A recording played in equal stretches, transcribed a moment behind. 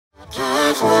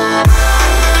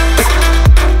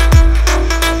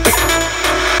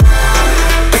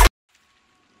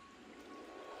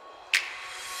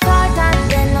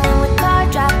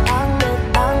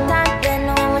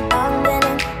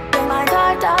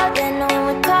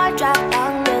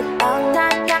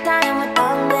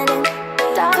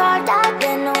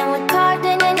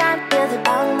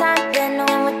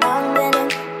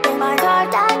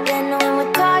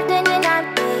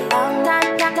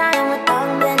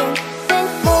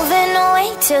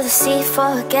the sea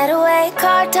for a getaway.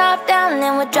 Car top down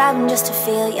and we're driving just to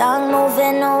feel young.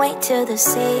 Moving away to the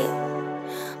sea,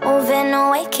 moving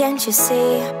away, can't you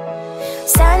see?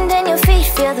 Sand in your feet,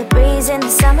 feel the breeze in the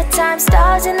summertime.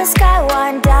 Stars in the sky,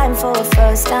 one dime for a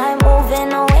first time.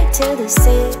 Moving away to the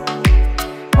sea,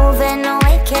 moving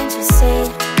away, can't you see?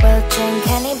 We'll drink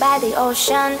honey by the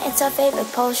ocean, it's our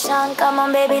favorite potion. Come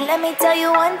on baby, let me tell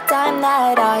you one time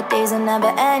that our days will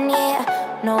never end, yeah.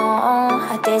 No,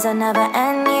 our days will never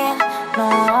end, yeah. No.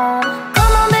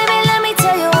 Come on baby, let me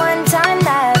tell you one time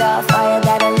that our fire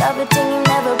got a love it till you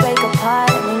never break apart.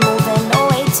 And we moving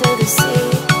away to the sea,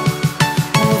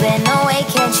 moving away,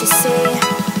 can't you see?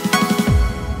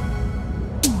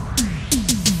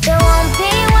 There won't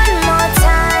be one more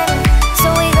time, so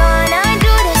we gonna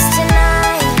do this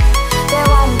tonight. There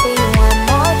won't be one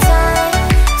more time,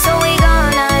 so we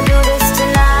gonna do this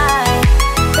tonight.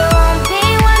 There won't be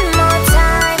one more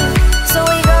time, so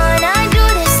we gonna do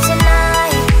this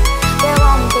tonight. There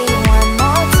won't be one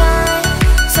more time,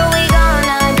 so we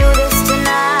gonna do this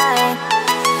tonight.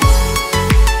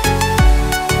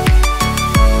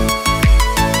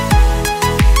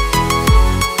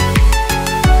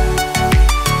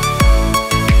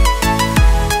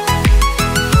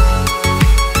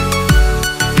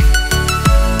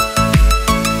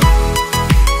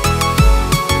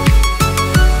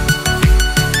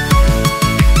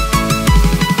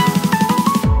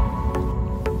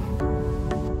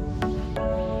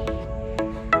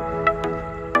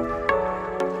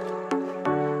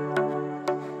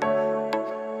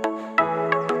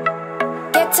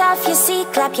 Get off your seat,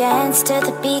 clap your hands to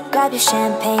the beat. Grab your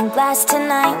champagne glass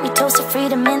tonight. We toast to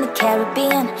freedom in the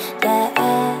Caribbean,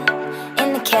 yeah.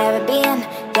 In the Caribbean,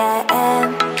 yeah.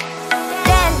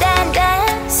 Dan, dan,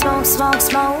 dan, smoke, smoke,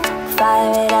 smoke.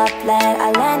 Fire it up, let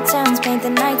our lanterns paint the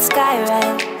night sky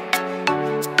red.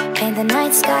 Paint the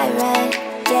night sky red,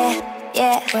 yeah,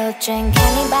 yeah. We'll drink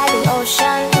honey by the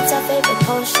ocean, it's our favorite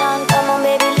potion. Come on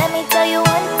baby, let me tell you